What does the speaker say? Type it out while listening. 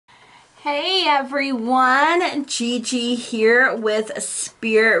Hey everyone, Gigi here with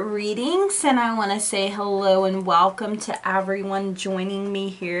Spirit Readings, and I want to say hello and welcome to everyone joining me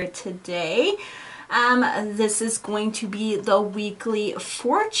here today. This is going to be the weekly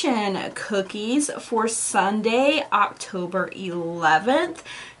fortune cookies for Sunday, October 11th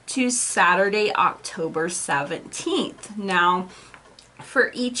to Saturday, October 17th. Now,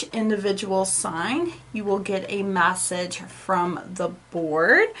 for each individual sign, you will get a message from the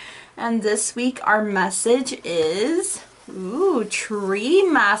board. And this week our message is, tree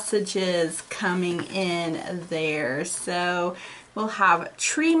messages coming in there. So we'll have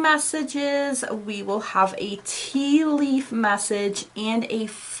tree messages, we will have a tea leaf message, and a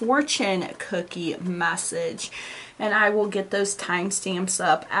fortune cookie message. And I will get those timestamps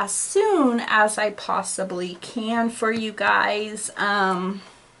up as soon as I possibly can for you guys.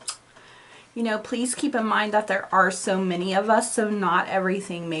 Please keep in mind that there are so many of us, so not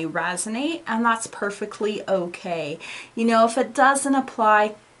everything may resonate, and that's perfectly okay. If it doesn't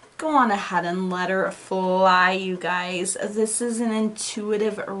apply, go on ahead and let her fly, you guys. This is an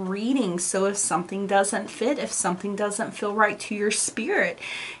intuitive reading, so if something doesn't fit, if something doesn't feel right to your spirit,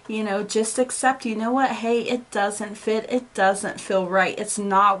 just accept, hey, it doesn't fit, it doesn't feel right, it's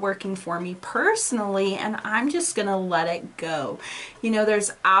not working for me personally, and I'm just gonna let it go.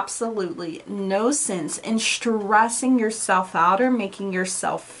 There's absolutely no sense in stressing yourself out or making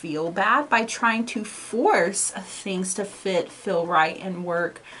yourself feel bad by trying to force things to fit, feel right, and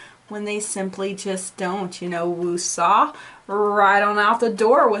work when they simply just don't. Woo-saw, right on out the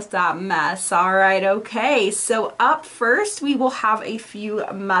door with that mess. All right, okay, so up first we will have a few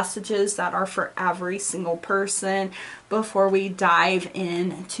messages that are for every single person before we dive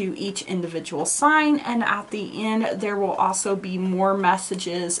into each individual sign, and at the end there will also be more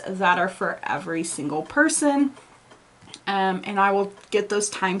messages that are for every single person. And I will get those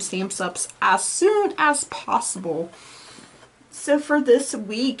timestamps up as soon as possible. So for this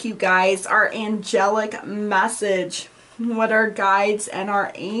week, you guys, our angelic message, what our guides and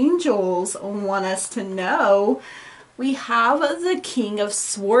our angels want us to know, we have the King of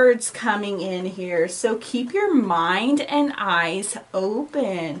Swords coming in here. So keep your mind and eyes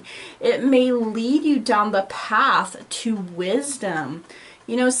open. It may lead you down the path to wisdom.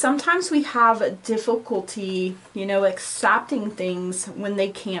 Sometimes we have difficulty, accepting things when they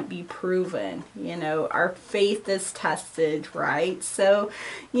can't be proven. Our faith is tested, right? So,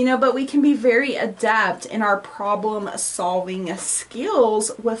 but we can be very adept in our problem solving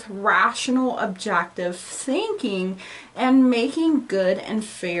skills with rational, objective thinking and making good and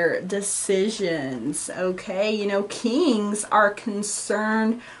fair decisions, okay? Kings are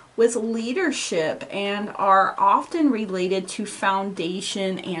concerned with leadership and are often related to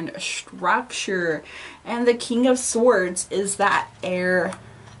foundation and structure. And the King of Swords is that air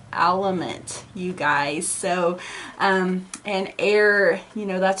element, you guys. So and air,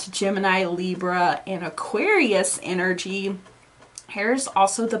 that's Gemini, Libra, and Aquarius energy. Air is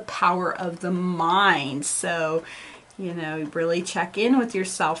also the power of the mind. So really check in with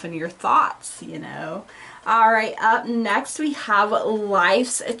yourself and your thoughts. All right, up next we have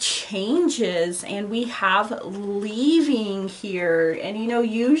life's changes, and we have leaving here. And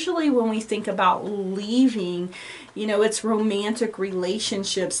usually when we think about leaving, it's romantic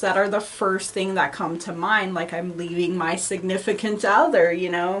relationships that are the first thing that come to mind, like I'm leaving my significant other,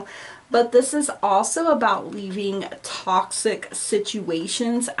 But this is also about leaving toxic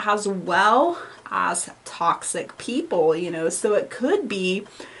situations as well as toxic people, So it could be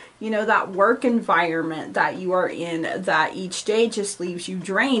that work environment that you are in that each day just leaves you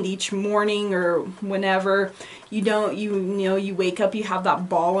drained. Each morning or whenever you wake up, you have that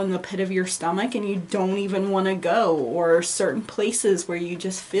ball in the pit of your stomach and you don't even want to go, or certain places where you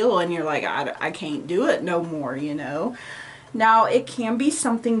just feel and you're like, I can't do it no more, Now, it can be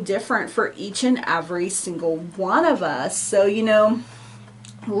something different for each and every single one of us. So,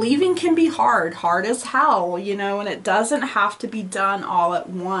 leaving can be hard as hell, and it doesn't have to be done all at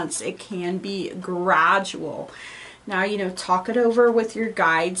once. It can be gradual. Now, talk it over with your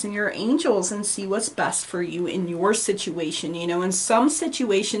guides and your angels and see what's best for you in your situation. In some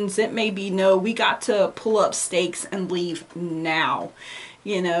situations, it may be, no, we got to pull up stakes and leave now.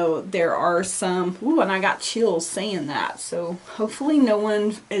 There are some, and I got chills saying that. So hopefully no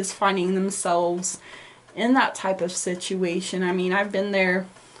one is finding themselves in that type of situation. I mean, I've been there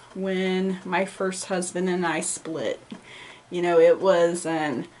when my first husband and I split. It was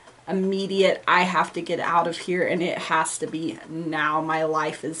an immediate, I have to get out of here, and it has to be now. My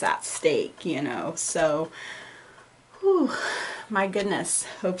life is at stake, So, my goodness,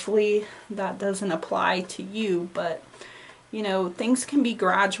 hopefully that doesn't apply to you, but You know, things can be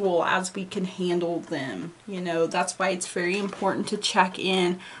gradual as we can handle them. You know, that's why it's very important to check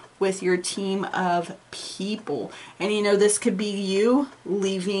in with your team of people. And you know, this could be you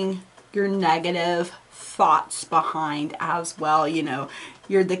leaving your negative thoughts behind as well. You know,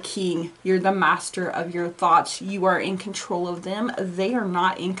 you're the king, you're the master of your thoughts. You are in control of them. They are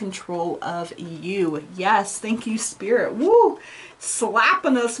not in control of you. Yes, thank you, Spirit. Woo!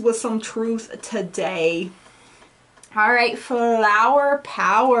 Slapping us with some truth today. All right, flower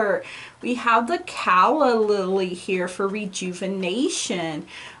power. We have the calla lily here for rejuvenation,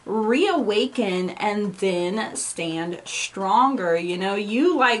 reawaken, and then stand stronger. You know,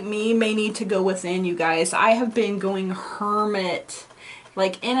 you like me may need to go within, you guys. I have been going hermit,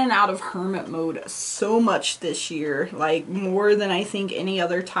 like in and out of hermit mode so much this year, like more than I think any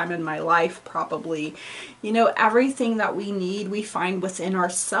other time in my life probably. You know, everything that we need we find within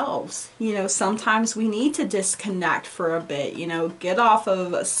ourselves. You know, sometimes we need to disconnect for a bit, you know, get off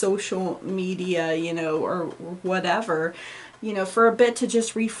of social media, you know, or whatever, you know, for a bit to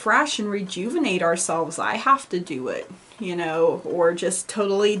just refresh and rejuvenate ourselves. I have to do it, you know, or just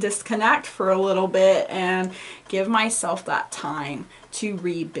totally disconnect for a little bit and give myself that time to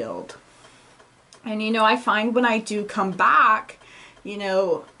rebuild. And you know, I find when I do come back, you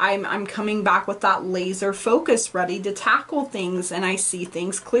know, I'm coming back with that laser focus, ready to tackle things, and I see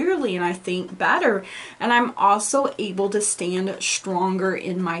things clearly and I think better, and I'm also able to stand stronger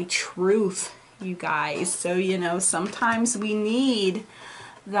in my truth, you guys. So you know, sometimes we need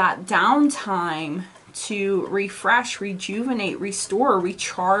that downtime to refresh, rejuvenate, restore,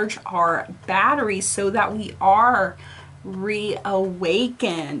 recharge our batteries so that we are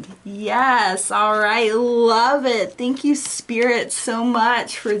reawakened. Yes. All right. Love it. Thank you, Spirit, so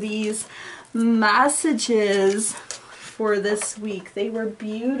much for these messages for this week. They were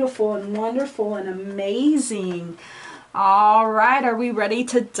beautiful and wonderful and amazing. All right. Are we ready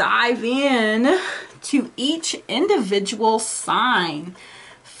to dive in to each individual sign?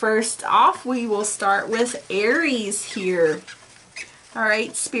 First off, we will start with Aries here. All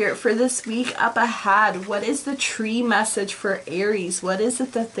right, Spirit, for this week up ahead, what is the tree message for Aries? What is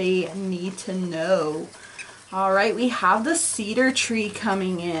it that they need to know? All right, we have the cedar tree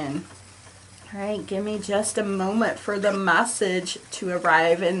coming in. All right, give me just a moment for the message to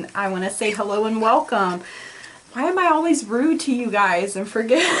arrive. And I want to say hello and welcome. Why am I always rude to you guys and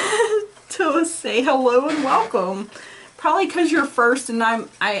forget to say hello and welcome? Probably because you're first and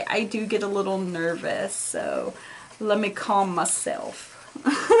I do get a little nervous, so let me calm myself.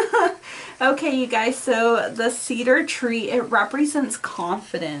 Okay, you guys, so the cedar tree, it represents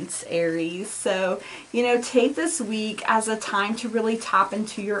confidence, Aries. So, you know, take this week as a time to really tap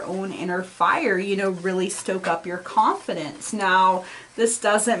into your own inner fire, you know, really stoke up your confidence. Now, this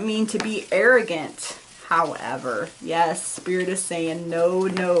doesn't mean to be arrogant. However, yes, Spirit is saying,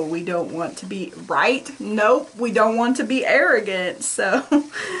 no, we don't want to be, right? Nope, we don't want to be arrogant. So,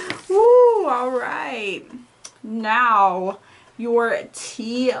 woo, all right. Now, your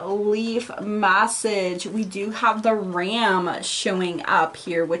tea leaf message. We do have the ram showing up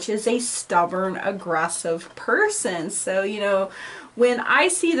here, which is a stubborn, aggressive person. So, you know, when I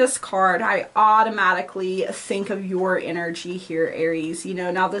see this card, I automatically think of your energy here, Aries. You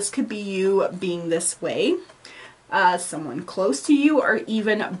know, now this could be you being this way, someone close to you, or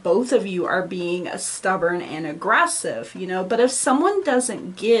even both of you are being stubborn and aggressive, you know. But if someone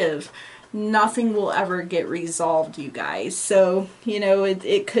doesn't give, nothing will ever get resolved, you guys. So, you know,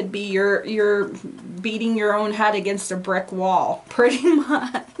 it could be you're beating your own head against a brick wall, pretty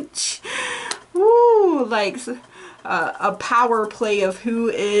much. Woo, like a power play of who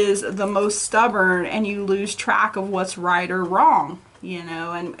is the most stubborn, and you lose track of what's right or wrong, you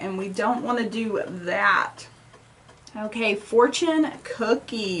know, and we don't want to do that. Okay, fortune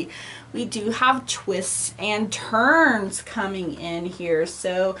cookie. We do have twists and turns coming in here.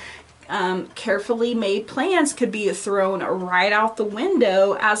 So carefully made plans could be thrown right out the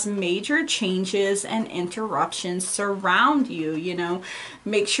window as major changes and interruptions surround you. You know,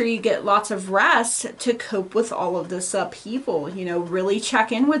 make sure you get lots of rest to cope with all of this upheaval. You know, really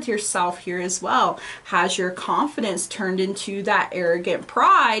check in with yourself here as well. Has your confidence turned into that arrogant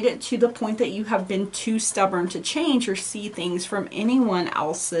pride to the point that you have been too stubborn to change or see things from anyone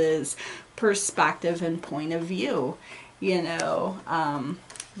else's perspective and point of view? You know,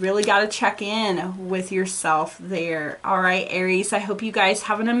 really got to check in with yourself there. All right, Aries, I hope you guys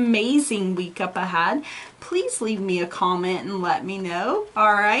have an amazing week up ahead. Please leave me a comment and let me know.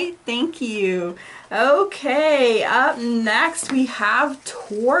 All right, thank you. Okay, up next we have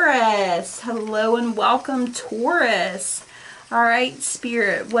Taurus. Hello and welcome, Taurus. All right,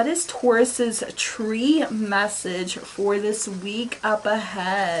 Spirit, what is Taurus's tree message for this week up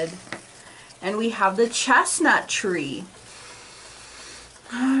ahead? And we have the chestnut tree.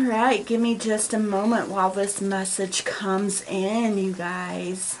 All right, give me just a moment while this message comes in, you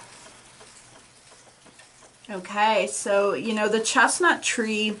guys. Okay, so, you know, the chestnut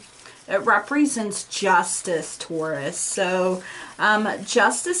tree, it represents justice, Taurus. So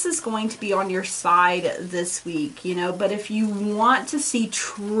justice is going to be on your side this week, you know, but if you want to see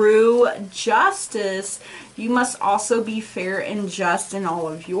true justice, you must also be fair and just in all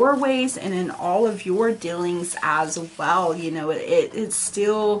of your ways and in all of your dealings as well. You know, it's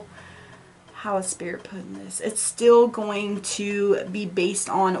still, how is Spirit putting this? It's still going to be based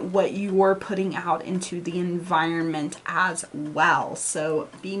on what you're putting out into the environment as well. So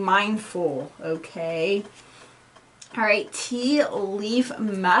be mindful, okay? All right, tea leaf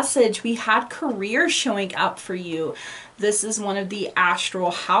message. We had career showing up for you. This is one of the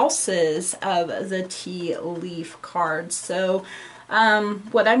astral houses of the tea leaf card. So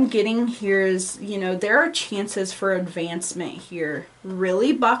what I'm getting here is, you know, there are chances for advancement here.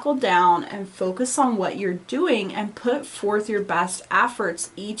 Really buckle down and focus on what you're doing and put forth your best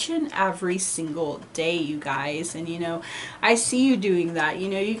efforts each and every single day, you guys. And, you know, I see you doing that. You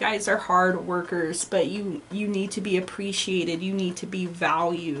know, you guys are hard workers, but you need to be appreciated. You need to be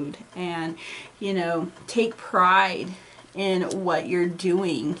valued and, you know, take pride in what you're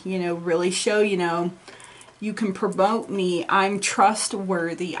doing. You know, really show, you know, you can promote me. I'm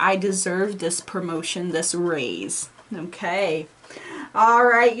trustworthy. I deserve this promotion, this raise. Okay. All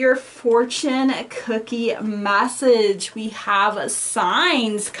right, your fortune cookie message. We have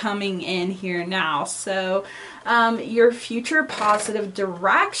signs coming in here now. So your future positive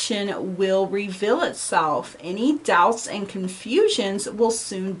direction will reveal itself. Any doubts and confusions will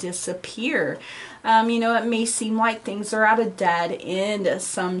soon disappear. You know, it may seem like things are at a dead end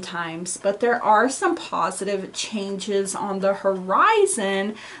sometimes, but there are some positive changes on the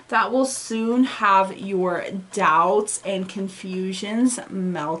horizon that will soon have your doubts and confusions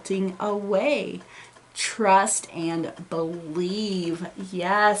melting away. Trust and believe.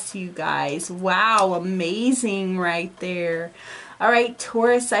 Yes, you guys. Wow, amazing right there. All right,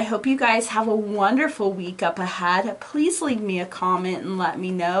 Taurus, I hope you guys have a wonderful week up ahead. Please leave me a comment and let me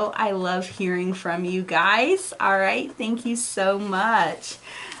know. I love hearing from you guys. All right, thank you so much.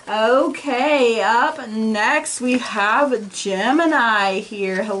 Okay, up next we have Gemini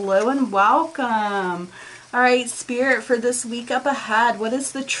here. Hello and welcome. All right, Spirit, for this week up ahead, what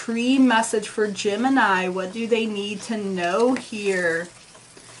is the tree message for Gemini? What do they need to know here?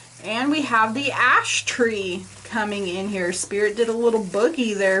 And we have the ash tree coming in here. Spirit did a little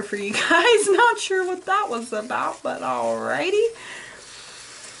boogie there for you guys. Not sure what that was about, but alrighty.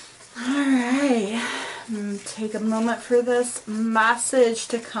 Alright. Take a moment for this message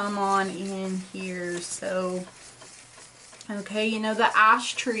to come on in here. So, okay, you know, the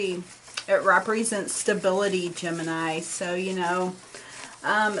ash tree, it represents stability, Gemini. So, you know,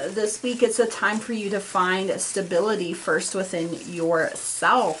 this week it's a time for you to find stability first within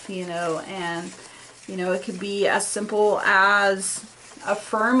yourself, you know, and, you know, it could be as simple as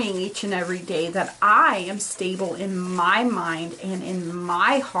affirming each and every day that I am stable in my mind and in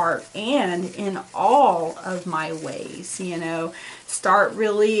my heart and in all of my ways, you know. Start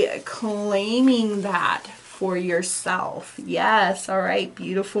really claiming that for yourself. Yes, all right,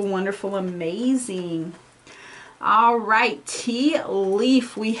 beautiful, wonderful, amazing. All right, tea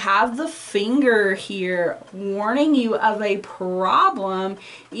leaf, we have the finger here warning you of a problem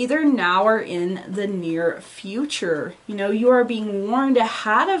either now or in the near future. You know, you are being warned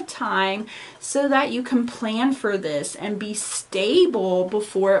ahead of time so that you can plan for this and be stable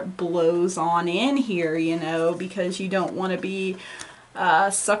before it blows on in here, you know, because you don't want to be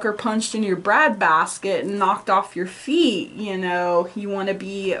sucker punched in your bread basket and knocked off your feet. You know, you want to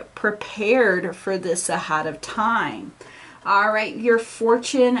be prepared for this ahead of time. All right, your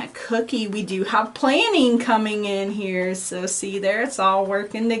fortune cookie, we do have planning coming in here. So see there, it's all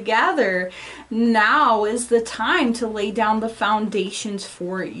working together. Now is the time to lay down the foundations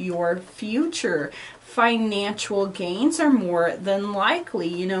for your future. Financial gains are more than likely.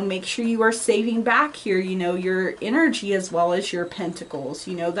 You know, make sure you are saving back here, you know, your energy as well as your pentacles.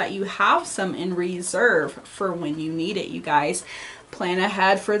 You know, that you have some in reserve for when you need it, you guys. Plan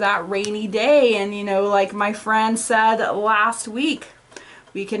ahead for that rainy day. And, you know, like my friend said last week,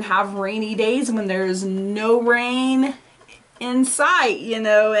 we can have rainy days when there's no rain in sight. You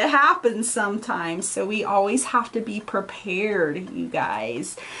know, it happens sometimes, so we always have to be prepared, you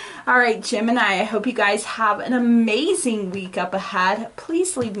guys. All right, Gemini, I hope you guys have an amazing week up ahead.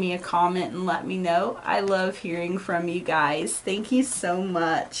 Please leave me a comment and let me know. I love hearing from you guys. Thank you so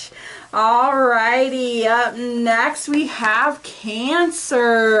much. All righty, up next we have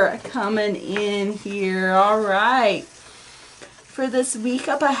Cancer coming in here. All right. For this week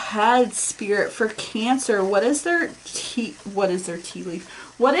up ahead, Spirit, for Cancer, what is their tea leaf?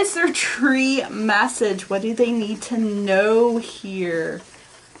 What is their tree message? What do they need to know here?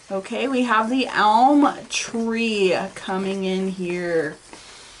 Okay, we have the elm tree coming in here.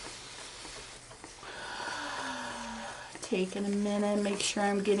 Taking a minute, make sure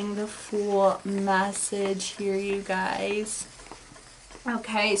I'm getting the full message here, you guys.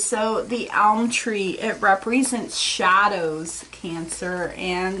 Okay, so the elm tree, it represents shadows, Cancer,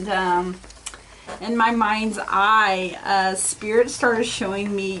 and in my mind's eye, Spirit started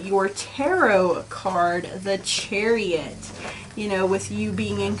showing me your tarot card, the Chariot. You know, with you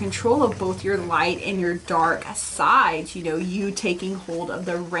being in control of both your light and your dark sides, you know, you taking hold of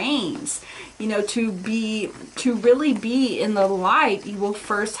the reins. You know, to really be in the light, you will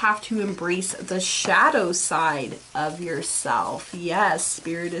first have to embrace the shadow side of yourself. Yes,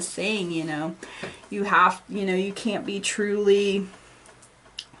 Spirit is saying, you know, you can't be truly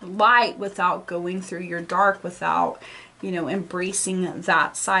light without going through your dark, without, you know, embracing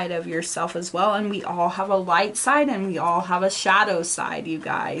that side of yourself as well. And we all have a light side and we all have a shadow side, you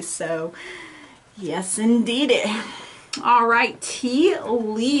guys. So yes, indeed. All right, tea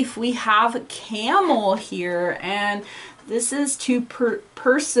leaf, we have camel here, and this is to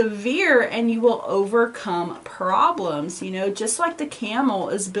persevere and you will overcome problems. You know, just like the camel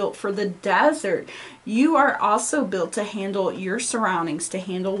is built for the desert, you are also built to handle your surroundings, to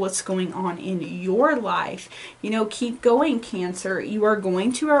handle what's going on in your life. You know, keep going, Cancer. You are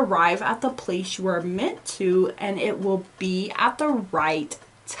going to arrive at the place you are meant to, and it will be at the right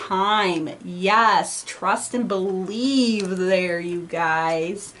time. Yes, trust and believe there, you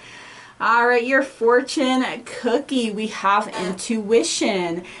guys. All right, your fortune cookie, we have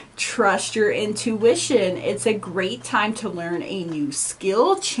intuition. Trust your intuition. It's a great time to learn a new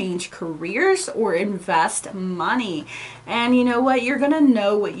skill, change careers, or invest money. And you know what? You're going to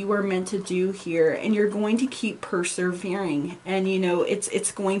know what you are meant to do here, and you're going to keep persevering. And you know,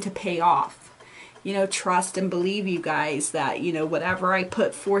 it's going to pay off. You know, trust and believe, you guys, that, you know, whatever I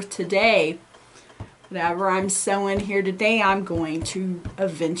put forth today, whatever I'm sowing here today, I'm going to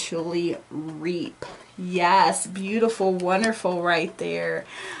eventually reap. Yes, beautiful, wonderful right there.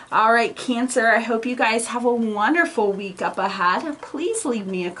 All right, Cancer, I hope you guys have a wonderful week up ahead. Please leave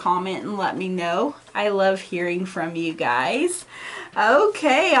me a comment and let me know. I love hearing from you guys.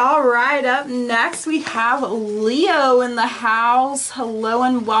 Okay, all right, up next we have Leo in the house. Hello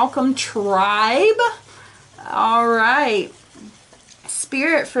and welcome, tribe. All right.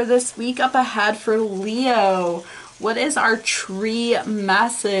 Spirit, for this week up ahead for Leo, what is our tree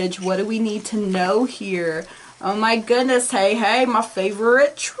message? What do we need to know here? Oh my goodness, hey, my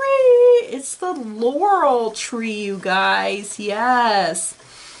favorite tree. It's the laurel tree, you guys. Yes.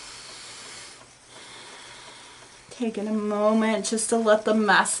 Taking a moment just to let the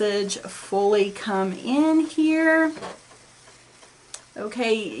message fully come in here.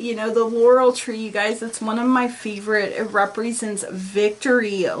 Okay, you know, the laurel tree, you guys, it's one of my favorite. It represents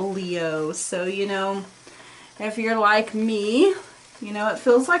victory, Leo. So, you know, if you're like me, you know, it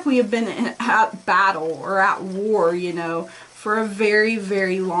feels like we have been at battle or at war, you know, for a very,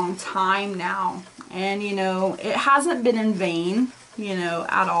 very long time now. And, you know, it hasn't been in vain, you know,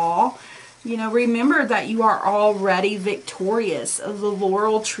 at all. You know, remember that you are already victorious. The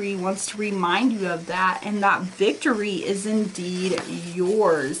laurel tree wants to remind you of that, and that victory is indeed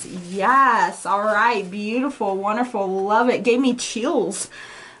yours. Yes, all right, beautiful, wonderful, love it. Gave me chills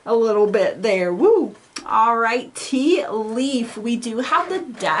a little bit there. Woo! All right, tea leaf, we do have the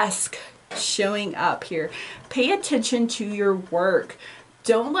desk showing up here. Pay attention to your work.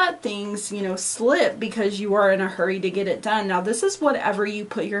 Don't let things, you know, slip because you are in a hurry to get it done. Now, this is whatever you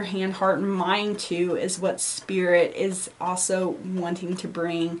put your hand, heart, and mind to is what Spirit is also wanting to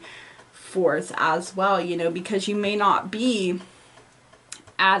bring forth as well, you know, because you may not be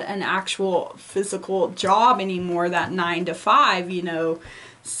at an actual physical job anymore, that 9 to 5, you know,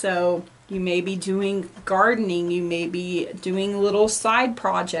 so you may be doing gardening, you may be doing little side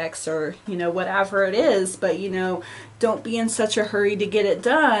projects or, you know, whatever it is, but, you know, don't be in such a hurry to get it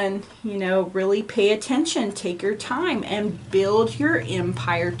done. You know, really pay attention, take your time, and build your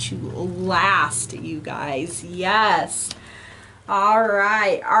empire to last, you guys. Yes. All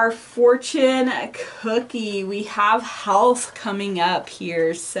right, our fortune cookie. We have health coming up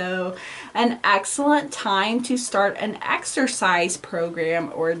here. So an excellent time to start an exercise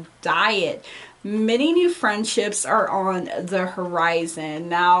program or diet. Many new friendships are on the horizon.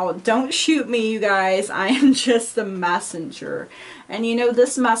 Now, don't shoot me, you guys. I am just the messenger. And you know,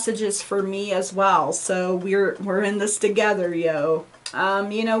 this message is for me as well. So we're in this together, yo.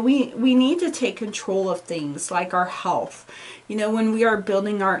 You know, we need to take control of things like our health. You know, when we are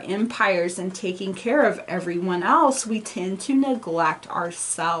building our empires and taking care of everyone else, we tend to neglect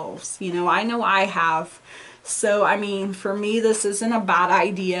ourselves. You know I have. So, I mean, for me, this isn't a bad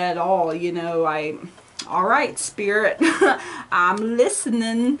idea at all. You know, all right, Spirit, I'm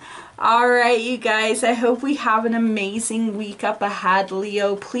listening. All right, you guys, I hope we have an amazing week up ahead.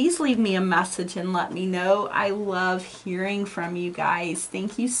 Leo, please leave me a message and let me know. I love hearing from you guys.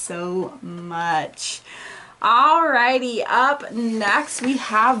 Thank you so much. Alrighty, up next we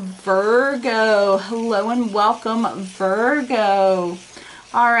have Virgo. Hello and welcome, Virgo.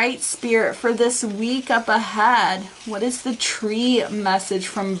 Alright, Spirit, for this week up ahead, what is the tree message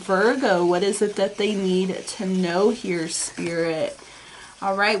from Virgo? What is it that they need to know here, Spirit?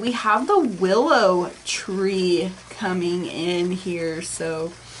 Alright, we have the willow tree coming in here,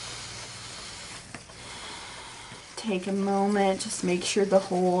 so take a moment, just make sure the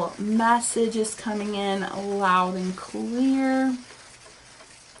whole message is coming in loud and clear.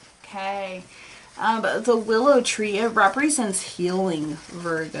 Okay. But the willow tree, it represents healing,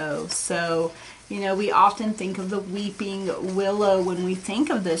 Virgo. So, you know, we often think of the weeping willow when we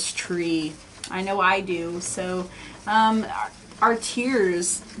think of this tree. I know I do. So, our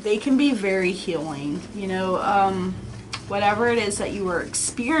tears, they can be very healing. You know, whatever it is that you are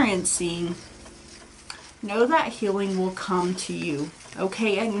experiencing, know that healing will come to you.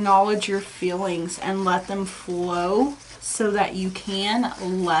 Okay, acknowledge your feelings and let them flow so that you can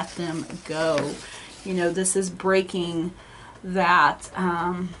let them go. You know, this is breaking that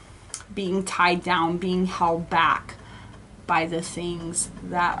being tied down, being held back by the things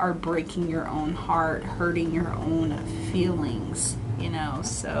that are breaking your own heart, hurting your own feelings, you know.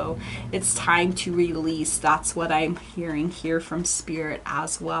 So it's time to release. That's what I'm hearing here from Spirit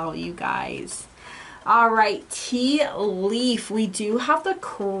as well, you guys. All right, tea leaf. We do have the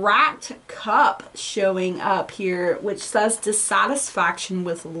cracked cup showing up here, which says dissatisfaction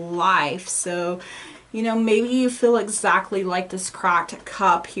with life. So, you know, maybe you feel exactly like this cracked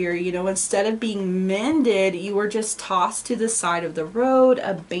cup here. You know, instead of being mended, you were just tossed to the side of the road,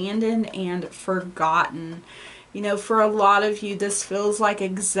 abandoned and forgotten. You know, for a lot of you, this feels like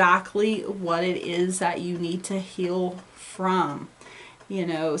exactly what it is that you need to heal from. You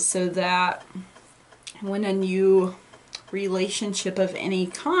know, so that when a new relationship of any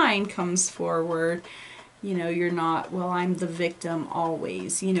kind comes forward, you know, you're not, well, I'm the victim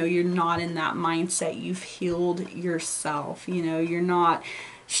always. You know, you're not in that mindset. You've healed yourself. You know, you're not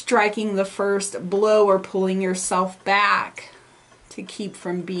striking the first blow or pulling yourself back to keep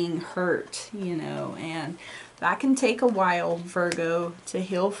from being hurt, you know, and that can take a while, Virgo, to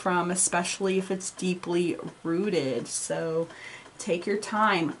heal from, especially if it's deeply rooted. So take your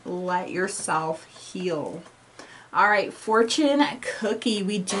time, let yourself heal. All right, fortune cookie.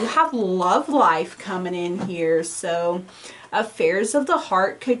 We do have love life coming in here. So affairs of the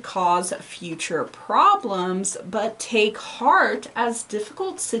heart could cause future problems, but take heart as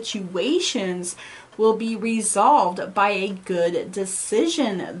difficult situations will be resolved by a good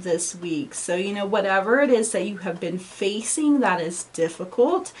decision this week. So, you know, whatever it is that you have been facing that is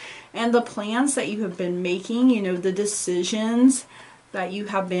difficult, and the plans that you have been making, you know, the decisions that you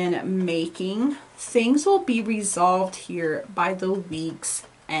have been making, things will be resolved here by the week's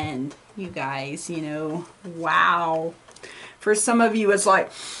end, you guys. You know, wow. For some of you, it's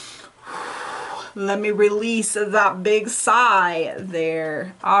like, let me release that big sigh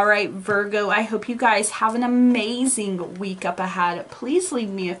there. All right, Virgo, I hope you guys have an amazing week up ahead. Please leave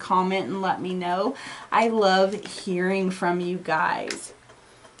me a comment and let me know. I love hearing from you guys.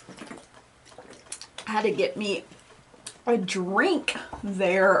 I had to get me a drink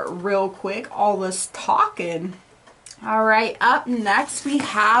there real quick, all this talking. All right, up next we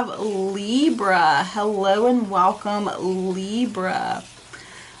have Libra. Hello and welcome, Libra.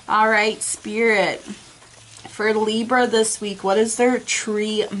 All right, Spirit, for Libra this week, what is their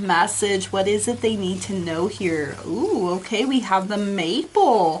tree message? What is it they need to know here? Ooh, okay, we have the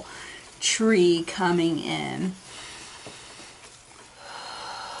maple tree coming in.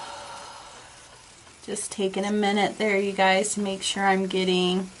 Just taking a minute there, you guys, to make sure I'm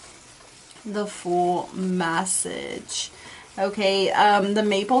getting the full message. Okay, the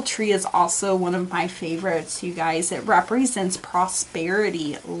maple tree is also one of my favorites, you guys. It represents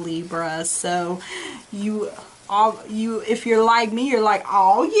prosperity, Libra. So if you're like me, you're like,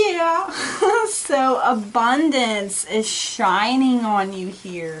 oh yeah. So abundance is shining on you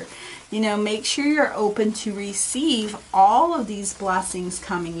here. You know, make sure you're open to receive all of these blessings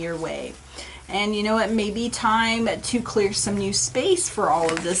coming your way. And you know, it may be time to clear some new space for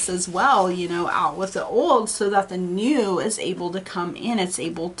all of this as well, you know, out with the old so that the new is able to come in. It's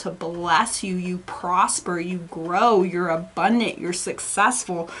able to bless you. You prosper, you grow, you're abundant, you're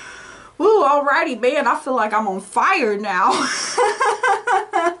successful. Ooh, alrighty, man, I feel like I'm on fire now.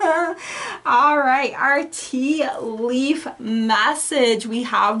 All right, our tea leaf message. We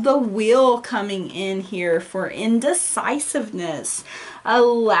have the wheel coming in here for indecisiveness,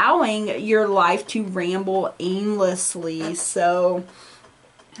 allowing your life to ramble aimlessly. So,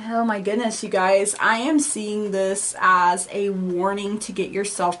 oh my goodness, you guys, I am seeing this as a warning to get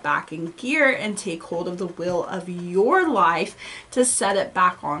yourself back in gear and take hold of the wheel of your life to set it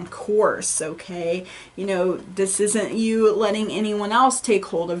back on course, okay? You know, this isn't you letting anyone else take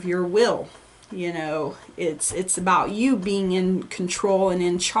hold of your will. You know, it's about you being in control and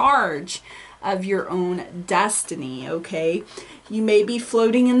in charge of your own destiny, okay? You may be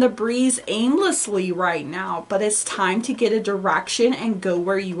floating in the breeze aimlessly right now, but it's time to get a direction and go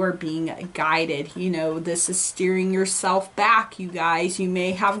where you are being guided. You know, this is steering yourself back, you guys. You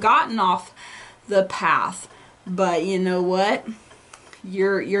may have gotten off the path, but you know what?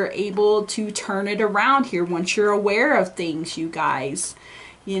 You're able to turn it around here once you're aware of things, you guys.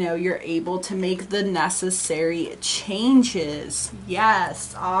 You know, you're able to make the necessary changes.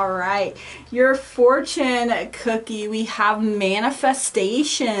 Yes, all right. Your fortune cookie, we have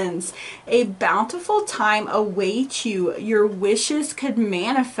manifestations. A bountiful time awaits you. Your wishes could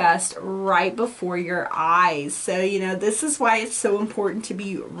manifest right before your eyes. So, you know, this is why it's so important to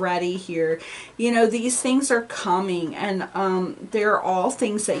be ready here. You know, these things are coming, and they're all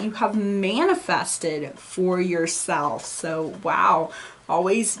things that you have manifested for yourself. So, wow.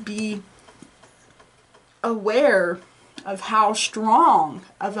 Always be aware of how strong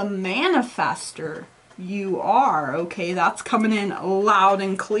of a manifester you are, okay? That's coming in loud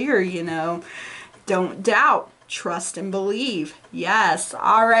and clear, you know. Don't doubt, trust and believe. Yes.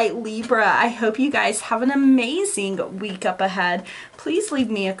 All right, Libra, I hope you guys have an amazing week up ahead. Please leave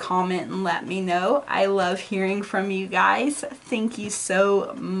me a comment and let me know. I love hearing from you guys. Thank you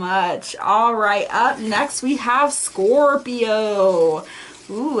so much. All right, up next we have Scorpio.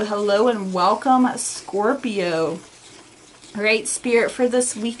 Ooh, hello and welcome, Scorpio. All right, Spirit, for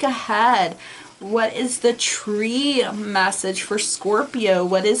this week ahead, what is the tree message for Scorpio?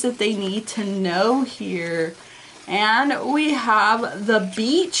 What is it they need to know here? And we have the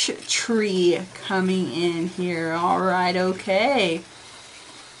beech tree coming in here. All right, okay.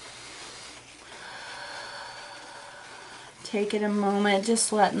 Taking a moment,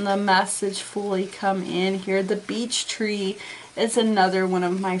 just letting the message fully come in here. The beech tree is another one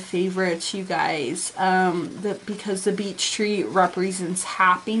of my favorites, you guys, because the beech tree represents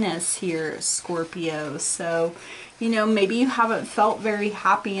happiness here, Scorpio. So, you know, maybe you haven't felt very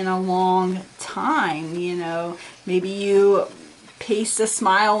happy in a long time, you know. Maybe you paste a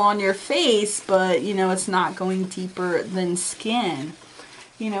smile on your face, but, you know, it's not going deeper than skin.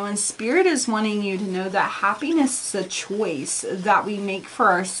 You know, and Spirit is wanting you to know that happiness is a choice that we make for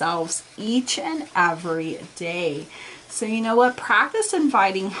ourselves each and every day. So you know what? Practice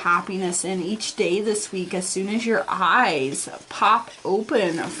inviting happiness in each day this week as soon as your eyes pop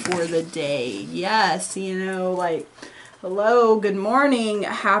open for the day. Yes, you know, like, hello, good morning,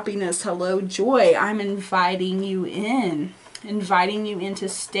 happiness, hello, joy. I'm inviting you in to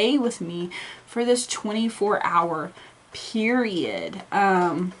stay with me for this 24-hour period.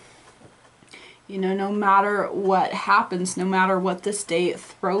 You know, no matter what happens, no matter what this day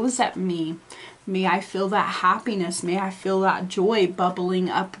throws at me, may I feel that happiness, may I feel that joy bubbling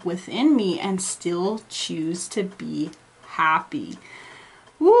up within me and still choose to be happy.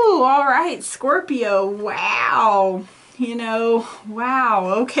 Woo, all right, Scorpio, wow. You know,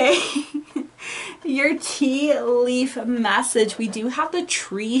 wow, okay. Your tea leaf message, we do have the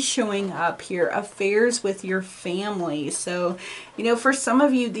tree showing up here, affairs with your family. So, you know, for some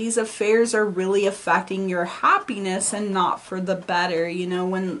of you, these affairs are really affecting your happiness and not for the better. You know,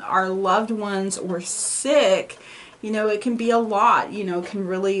 when our loved ones were sick, you know, it can be a lot, you know, can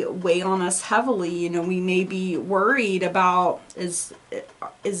really weigh on us heavily. You know, we may be worried about, is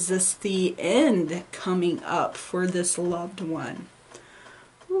this the end coming up for this loved one?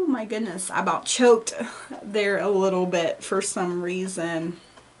 Oh my goodness, I about choked there a little bit for some reason.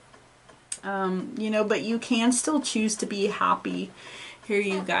 You know, but you can still choose to be happy here,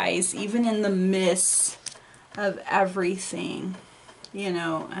 you guys, even in the midst of everything, you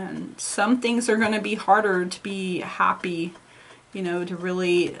know. And some things are going to be harder to be happy, you know, to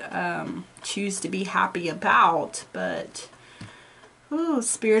really choose to be happy about, but ooh,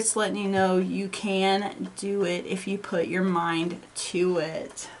 Spirit's letting you know you can do it if you put your mind to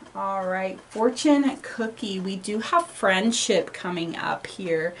it. All right, fortune cookie. We do have friendship coming up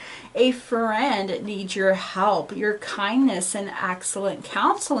here. A friend needs your help. Your kindness and excellent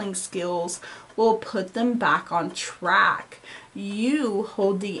counseling skills will put them back on track. You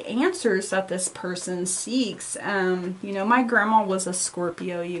hold the answers that this person seeks. You know, my grandma was a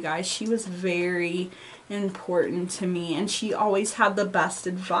Scorpio, you guys. She was very important to me, and she always had the best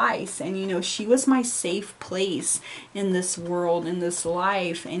advice, and you know, she was my safe place in this world, in this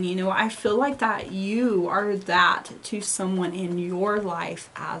life. And you know, I feel like that you are that to someone in your life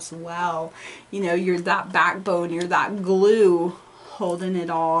as well. You know, you're that backbone, you're that glue holding it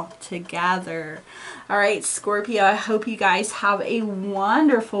all together. All right, Scorpio, I hope you guys have a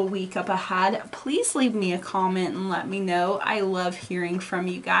wonderful week up ahead. Please leave me a comment and let me know. I love hearing from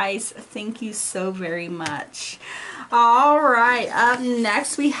you guys. Thank you so very much. All right, up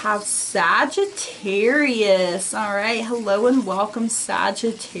next we have Sagittarius. All right, hello and welcome,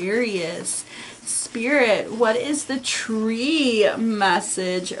 Sagittarius. Spirit, what is the tree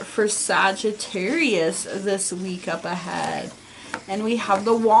message for Sagittarius this week up ahead? And we have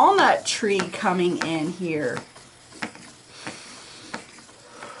the walnut tree coming in here.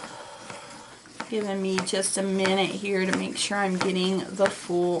 Giving me just a minute here to make sure I'm getting the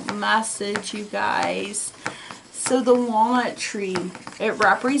full message, you guys. So the walnut tree, it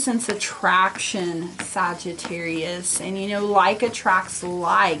represents attraction, Sagittarius. And you know, like attracts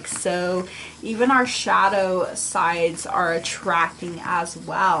like. So even our shadow sides are attracting as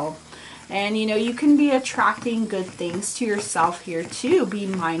well. And you know, you can be attracting good things to yourself here too. Be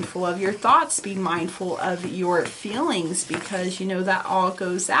mindful of your thoughts, be mindful of your feelings, because you know, that all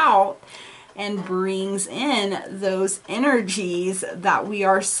goes out and brings in those energies that we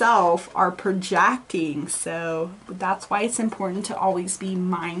ourselves are projecting. So that's why it's important to always be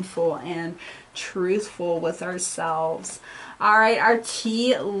mindful and truthful with ourselves. All right, our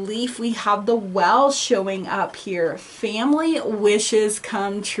tea leaf, we have the well showing up here. Family wishes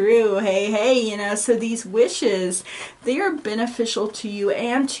come true. Hey, hey, you know, so these wishes, they are beneficial to you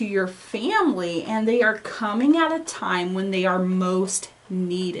and to your family, and they are coming at a time when they are most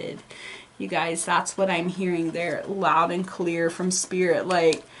needed. You guys, that's what I'm hearing there loud and clear from Spirit.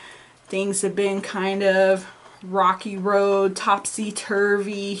 Like, things have been kind of rocky road,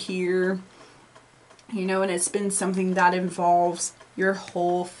 topsy-turvy here. You know, and it's been something that involves your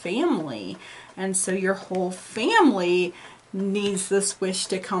whole family. And so your whole family needs this wish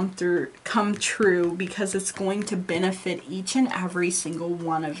to come true, because it's going to benefit each and every single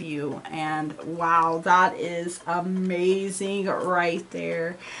one of you. And wow, that is amazing right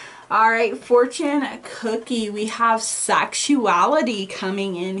there. All right, fortune cookie, we have sexuality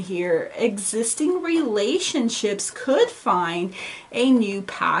coming in here. Existing relationships could find a new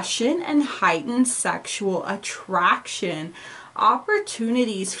passion and heightened sexual attraction.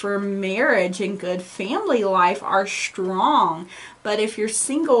 Opportunities for marriage and good family life are strong, but if you're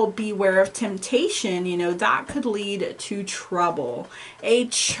single, beware of temptation. You know, that could lead to trouble. A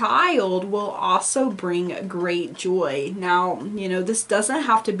child will also bring great joy. Now, you know, this doesn't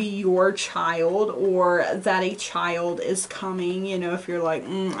have to be your child or that a child is coming. You know, if you're like,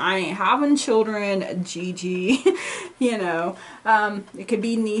 I ain't having children, GG, you know, it could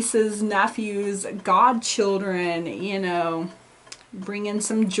be nieces, nephews, godchildren, you know, bringing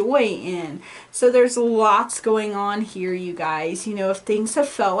some joy in. So there's lots going on here, you guys. You know, if things have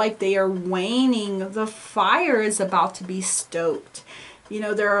felt like they are waning, the fire is about to be stoked. You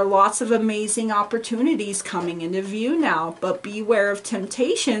know, there are lots of amazing opportunities coming into view now, but beware of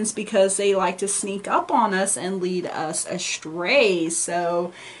temptations, because they like to sneak up on us and lead us astray.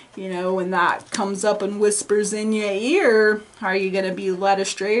 So, you know, when that comes up and whispers in your ear, are you going to be led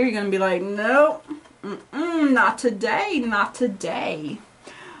astray, or are you going to be like, nope, not today, not today.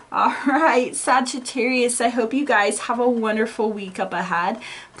 All right, Sagittarius, I hope you guys have a wonderful week up ahead.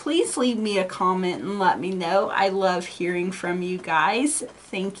 Please leave me a comment and let me know. I love hearing from you guys.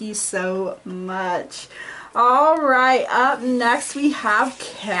 Thank you so much. All right, up next we have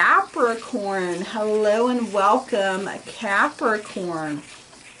Capricorn. Hello and welcome, Capricorn.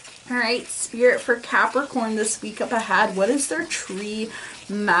 All right, Spirit, for Capricorn this week up ahead, what is their tree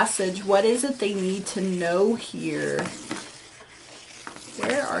message? What is it they need to know here?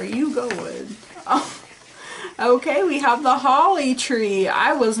 Where are you going? Oh, Okay, we have the holly tree.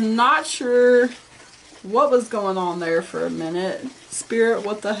 I was not sure what was going on there for a minute. Spirit,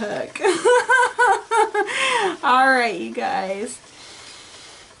 what the heck? Alright, you guys.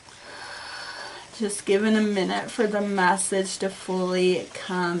 Just giving a minute for the message to fully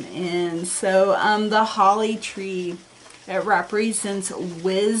come in. So, the holly tree, it represents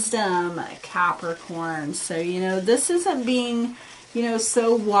wisdom, Capricorn. So, this isn't being,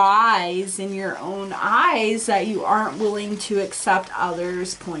 so wise in your own eyes that you aren't willing to accept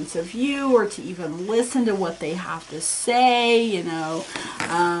others' points of view or to even listen to what they have to say,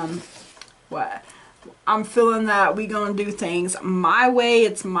 what? I'm feeling that we gonna do things my way,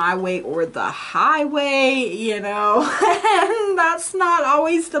 it's my way or the highway, and that's not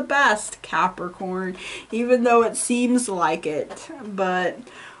always the best, Capricorn, even though it seems like it. But,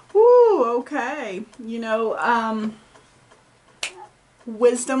 whoo, okay,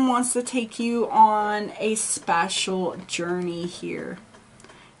 wisdom wants to take you on a special journey here.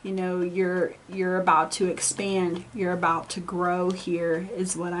 You're about to expand, you're about to grow here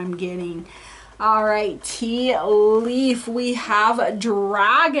is what I'm getting. All right, tea leaf, we have a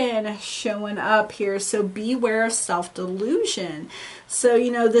dragon showing up here, so beware of self-delusion. So,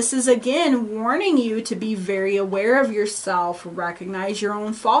 this is again warning you to be very aware of yourself, recognize your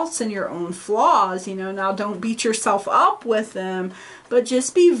own faults and your own flaws, now don't beat yourself up with them, but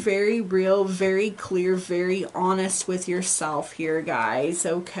just be very real, very clear, very honest with yourself here, guys,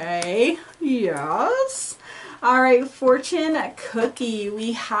 okay? Yes. Alright, fortune cookie,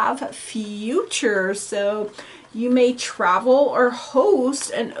 we have future, so you may travel or host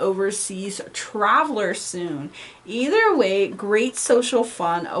an overseas traveler soon. Either way, great social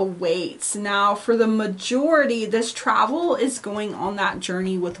fun awaits. Now, for the majority, this travel is going on that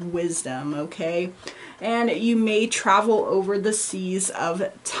journey with wisdom, okay? And you may travel over the seas of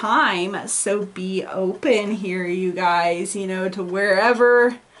time, so be open here, you guys, to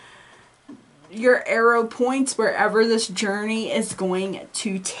wherever your arrow points, wherever this journey is going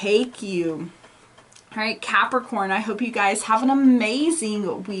to take you. All right, Capricorn, I hope you guys have an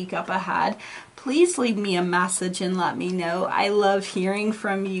amazing week up ahead. Please leave me a message and let me know. I love hearing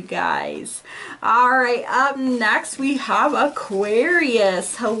from you guys. All right, up next we have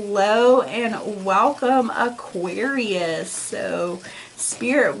Aquarius. Hello and welcome, Aquarius. So,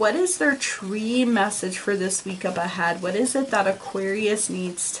 Spirit, what is their tree message for this week up ahead? What is it that Aquarius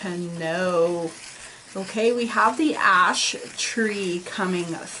needs to know? Okay, we have the ash tree coming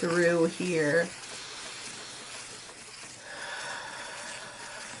through here.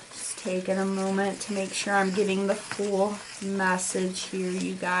 Taking a moment to make sure I'm getting the full message here,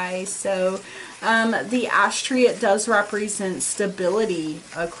 you guys. So the ash tree, it does represent stability,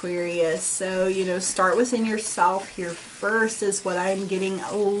 Aquarius. So, start within yourself here first is what I'm getting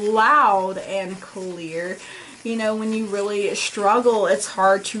loud and clear. When you really struggle, it's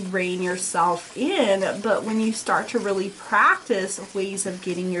hard to rein yourself in, but when you start to really practice ways of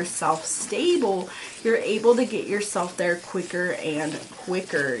getting yourself stable, you're able to get yourself there quicker and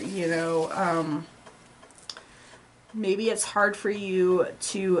quicker, maybe it's hard for you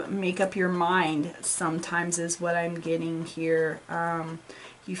to make up your mind sometimes is what I'm getting here.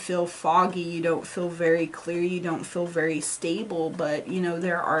 You feel foggy, you don't feel very clear, you don't feel very stable, but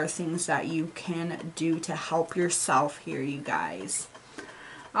there are things that you can do to help yourself here, you guys.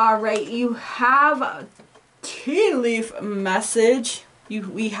 All right, you have a tea leaf message.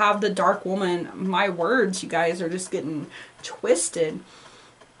 We have the dark woman. My words, you guys, are just getting twisted.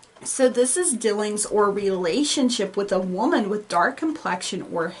 So this is dealings or relationship with a woman with dark complexion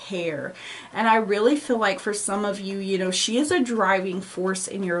or hair. And I really feel like for some of you, she is a driving force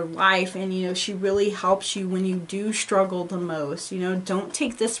in your life, and, she really helps you when you do struggle the most. Don't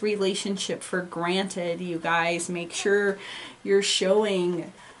take this relationship for granted, you guys. Make sure you're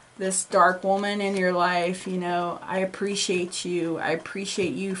showing this dark woman in your life, I appreciate you. I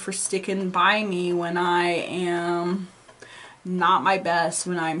appreciate you for sticking by me when I am not my best,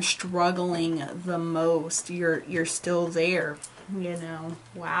 when I'm struggling the most. You're still there,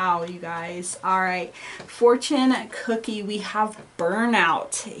 Wow, you guys. All right, fortune cookie, we have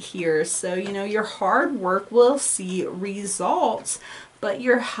burnout here. So, your hard work will see results, but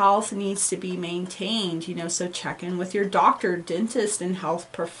your health needs to be maintained, so check in with your doctor, dentist, and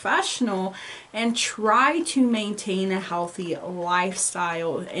health professional and try to maintain a healthy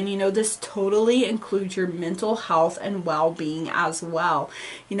lifestyle. And, this totally includes your mental health and well-being as well.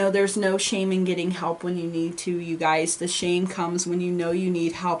 There's no shame in getting help when you need to, you guys. The shame comes when you know you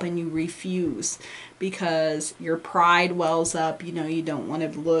need help and you refuse because your pride wells up, you don't want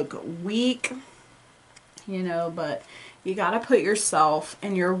to look weak. you know, but you got to put yourself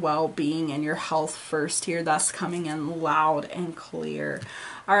and your well-being and your health first here. That's coming in loud and clear.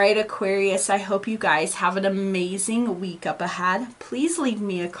 All right, Aquarius, I hope you guys have an amazing week up ahead. Please leave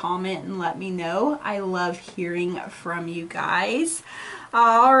me a comment and let me know. I love hearing from you guys.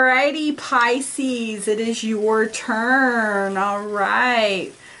 All righty, Pisces, it is your turn. All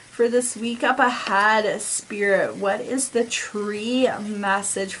right. For this week up ahead, Spirit, what is the tree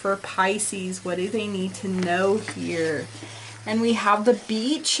message for Pisces? What do they need to know here? And we have the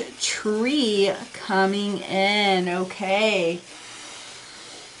beech tree coming in. Okay.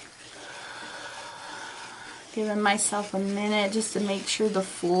 Giving myself a minute just to make sure the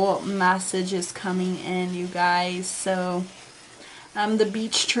full message is coming in, you guys. So the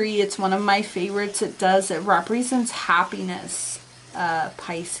beech tree, it's one of my favorites. It represents happiness,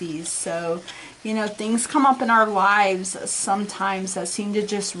 Pisces. So, you know, things come up in our lives sometimes that seem to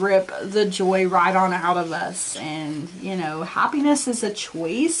just rip the joy right on out of us. And, you know, happiness is a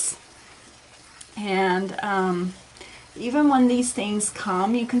choice. And even when these things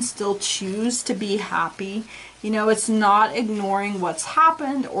come, you can still choose to be happy. You know, it's not ignoring what's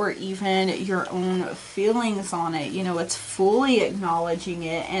happened or even your own feelings on it. You know, it's fully acknowledging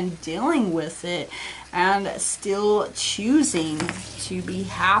it and dealing with it and still choosing to be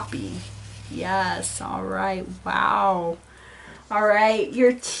happy. Yes, all right, wow. All right,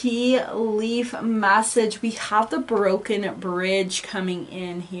 your tea leaf message. We have the broken bridge coming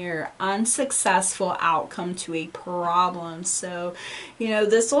in here. Unsuccessful outcome to a problem. So, you know,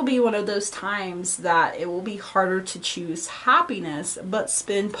 this will be one of those times that it will be harder to choose happiness, but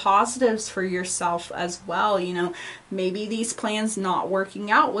spin positives for yourself as well. You know, maybe these plans not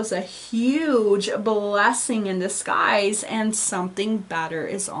working out was a huge blessing in disguise and something better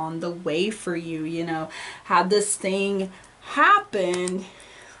is on the way for you. You know, had this thing happened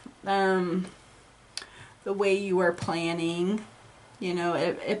the way you were planning, you know,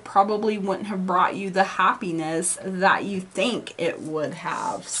 it probably wouldn't have brought you the happiness that you think it would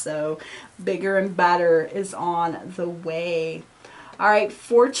have. So bigger and better is on the way. All right,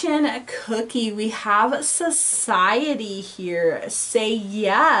 fortune cookie, we have society here. Say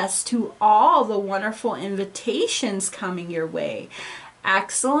yes to all the wonderful invitations coming your way.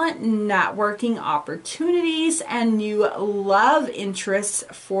 Excellent networking opportunities and new love interests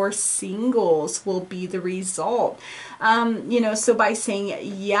for singles will be the result. You know, so by saying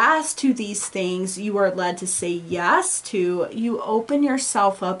yes to these things you are led to say yes to, you open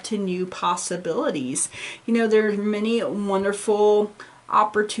yourself up to new possibilities. You know, there are many wonderful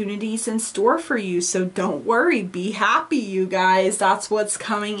opportunities in store for you, so don't worry, be happy, you guys. That's what's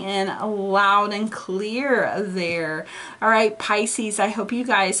coming in loud and clear there. All right, Pisces, I hope you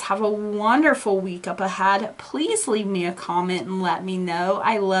guys have a wonderful week up ahead. Please leave me a comment and let me know.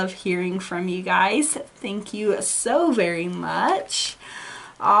 I love hearing from you guys. Thank you so very much.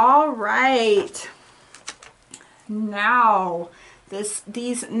 All right, now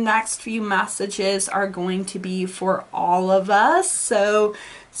these next few messages are going to be for all of us. So,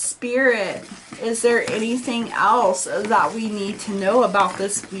 Spirit, is there anything else that we need to know about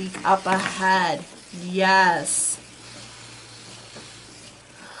this week up ahead? Yes.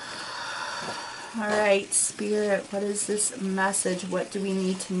 All right, Spirit, what is this message? What do we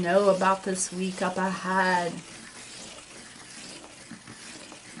need to know about this week up ahead?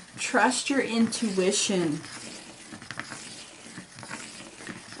 Trust your intuition.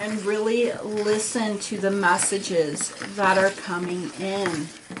 And really listen to the messages that are coming in.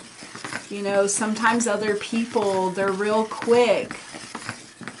 You know, sometimes other people, they're real quick,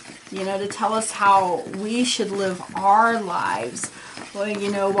 you know, to tell us how we should live our lives. Well,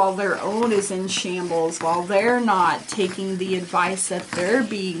 you know, while their own is in shambles, while they're not taking the advice that they're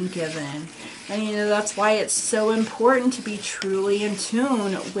being given. And, you know, that's why it's so important to be truly in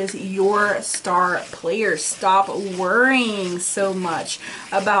tune with your star player. Stop worrying so much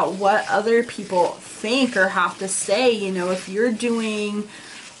about what other people think or have to say. You know, if you're doing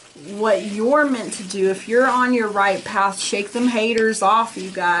what you're meant to do, if you're on your right path, shake them haters off, you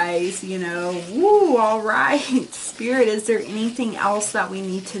guys. You know, woo, all right. Spirit, is there anything else that we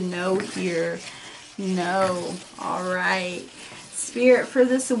need to know here? No. All right. Spirit, for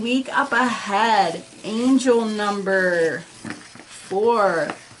this week up ahead, angel number 4,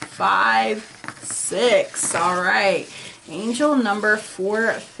 5, 6. All right, angel number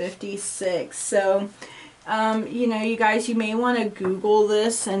 456. So, you know, you guys, you may want to Google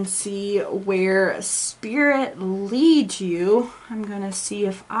this and see where Spirit leads you. I'm going to see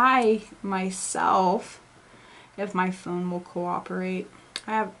if I myself, if my phone will cooperate.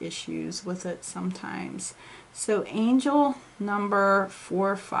 I have issues with it sometimes. So angel number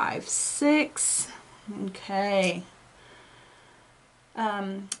 456. Okay.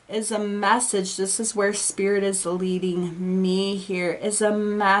 Is a message, this is where Spirit is leading me here, is a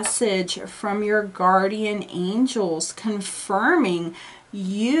message from your guardian angels confirming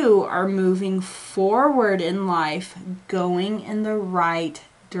you are moving forward in life, going in the right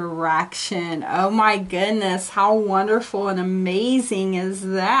direction. Oh my goodness, how wonderful and amazing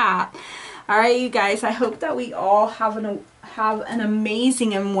is that? All right, you guys, I hope that we all have an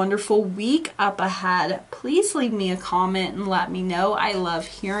amazing and wonderful week up ahead. Please leave me a comment and let me know. I love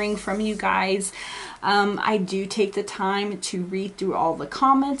hearing from you guys. I do take the time to read through all the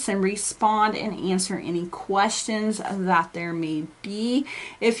comments and respond and answer any questions that there may be.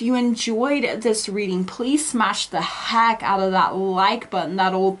 If you enjoyed this reading, please smash the heck out of that like button,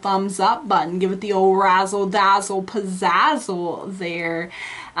 that old thumbs up button. Give it the old razzle dazzle pizzazzle there.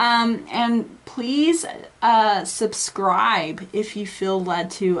 And please subscribe if you feel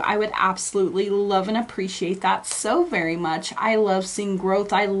led to. I would absolutely love and appreciate that so very much. I love seeing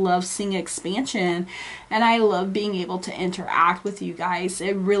growth. I love seeing expansion. And I love being able to interact with you guys.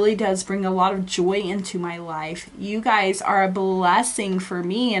 It really does bring a lot of joy into my life. You guys are a blessing for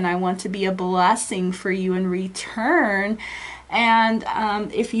me, and I want to be a blessing for you in return. And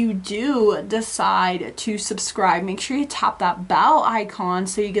if you do decide to subscribe, make sure you tap that bell icon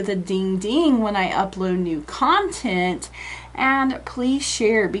so you get the ding ding when I upload new content. And please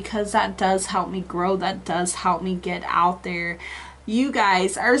share, because that does help me grow. That does help me get out there. You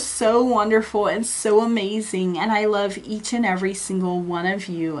guys are so wonderful and so amazing, and I love each and every single one of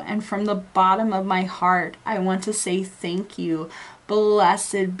you. And from the bottom of my heart, I want to say thank you.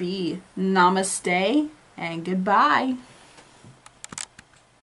 Blessed be. Namaste and goodbye.